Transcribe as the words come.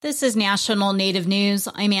This is National Native News.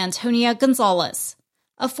 I'm Antonia Gonzalez.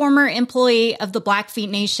 A former employee of the Blackfeet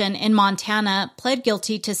Nation in Montana pled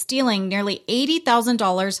guilty to stealing nearly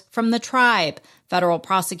 $80,000 from the tribe. Federal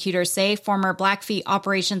prosecutors say former Blackfeet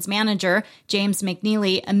operations manager James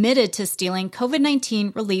McNeely admitted to stealing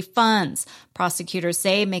COVID-19 relief funds. Prosecutors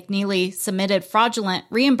say McNeely submitted fraudulent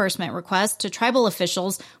reimbursement requests to tribal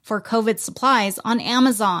officials for COVID supplies on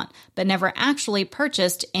Amazon, but never actually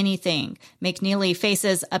purchased anything. McNeely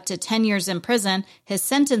faces up to 10 years in prison. His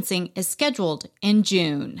sentencing is scheduled in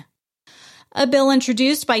June. A bill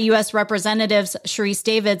introduced by U.S. Representatives Sharice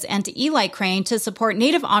Davids and Eli Crane to support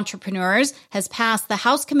Native entrepreneurs has passed the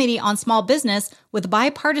House Committee on Small Business with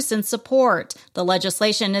bipartisan support. The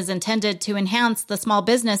legislation is intended to enhance the Small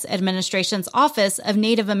Business Administration's Office of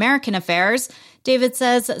Native American Affairs. David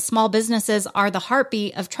says small businesses are the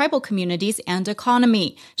heartbeat of tribal communities and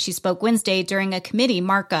economy. She spoke Wednesday during a committee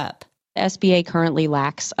markup. The SBA currently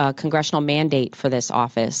lacks a congressional mandate for this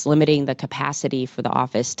office, limiting the capacity for the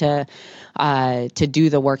office to do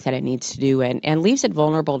the work that it needs to do, and leaves it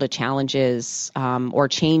vulnerable to challenges or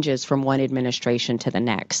changes from one administration to the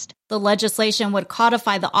next. The legislation would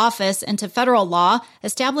codify the office into federal law,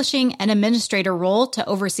 establishing an administrator role to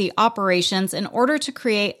oversee operations in order to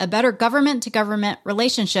create a better government-to-government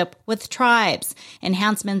relationship with tribes.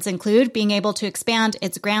 Enhancements include being able to expand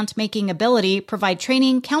its grant-making ability, provide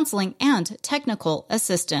training, counseling, and technical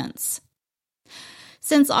assistance.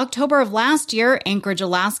 Since October of last year, Anchorage,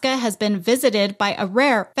 Alaska has been visited by a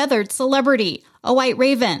rare feathered celebrity, a white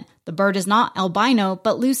raven. The bird is not albino,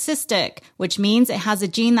 but leucistic, which means it has a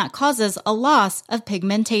gene that causes a loss of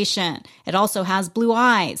pigmentation. It also has blue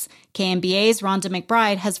eyes. KMBA's Rhonda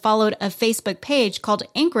McBride has followed a Facebook page called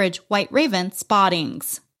Anchorage White Raven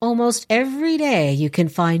Spottings. Almost every day you can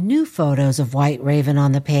find new photos of white raven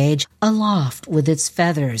on the page, aloft with its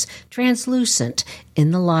feathers, translucent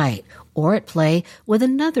in the light, or at play with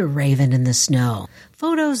another raven in the snow.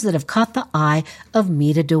 Photos that have caught the eye of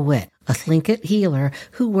Meta DeWitt, a Tlingit healer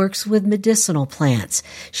who works with medicinal plants.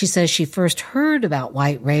 She says she first heard about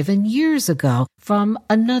white raven years ago from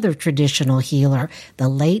another traditional healer, the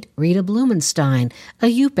late Rita Blumenstein, a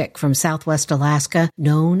Yupik from Southwest Alaska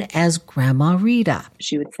known as Grandma Rita.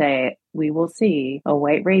 She would say, "We will see a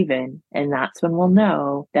white raven, and that's when we'll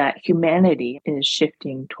know that humanity is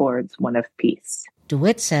shifting towards one of peace."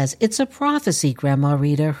 DeWitt says it's a prophecy Grandma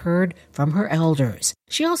Rita heard from her elders.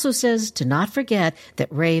 She also says to not forget that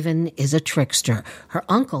Raven is a trickster. Her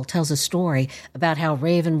uncle tells a story about how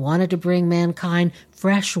Raven wanted to bring mankind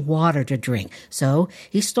fresh water to drink, so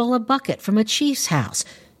he stole a bucket from a chief's house.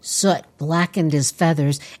 Soot blackened his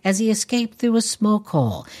feathers as he escaped through a smoke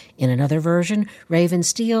hole. In another version, Raven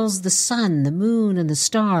steals the sun, the moon, and the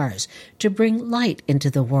stars to bring light into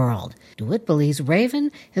the world. DeWitt believes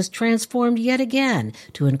Raven has transformed yet again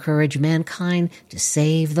to encourage mankind to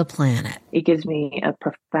save the planet. It gives me a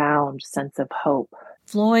profound sense of hope.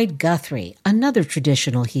 Floyd Guthrie, another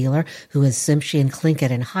traditional healer who is Tsimshian, Tlingit,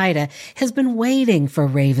 and Haida, has been waiting for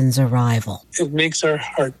Raven's arrival. It makes our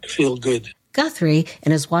heart feel good. Guthrie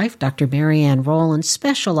and his wife, Dr. Marianne Rowland,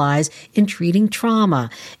 specialize in treating trauma.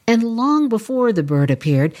 And long before the bird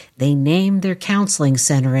appeared, they named their counseling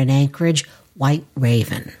center in Anchorage White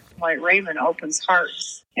Raven. White Raven opens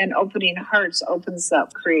hearts, and opening hearts opens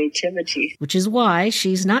up creativity. Which is why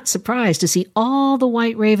she's not surprised to see all the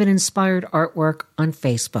White Raven-inspired artwork on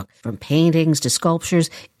Facebook, from paintings to sculptures,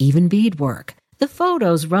 even beadwork. The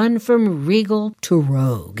photos run from regal to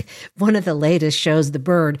rogue. One of the latest shows the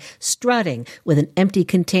bird strutting with an empty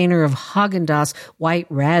container of Haagen-Dazs white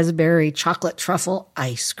raspberry chocolate truffle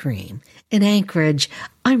ice cream. In Anchorage,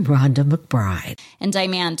 I'm Rhonda McBride. And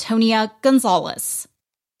I'm Antonia Gonzalez.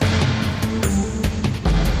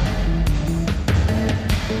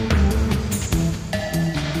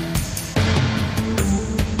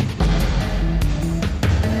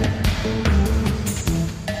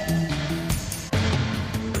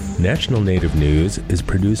 National Native News is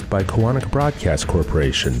produced by Kawanak Broadcast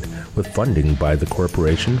Corporation with funding by the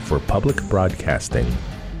Corporation for Public Broadcasting.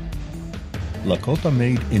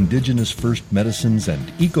 Lakota-made indigenous first medicines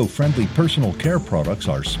and eco-friendly personal care products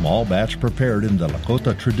are small batch prepared in the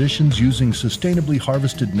Lakota traditions using sustainably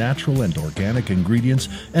harvested natural and organic ingredients,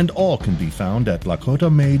 and all can be found at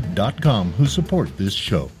lakotamade.com, who support this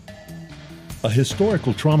show. A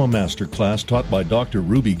historical trauma masterclass taught by Dr.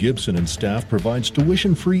 Ruby Gibson and staff provides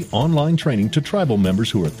tuition-free online training to tribal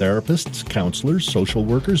members who are therapists, counselors, social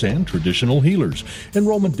workers, and traditional healers.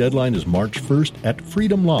 Enrollment deadline is March 1st at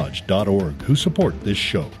freedomlodge.org, who support this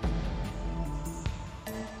show.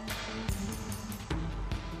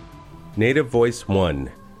 Native Voice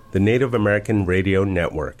One, the Native American Radio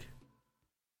Network.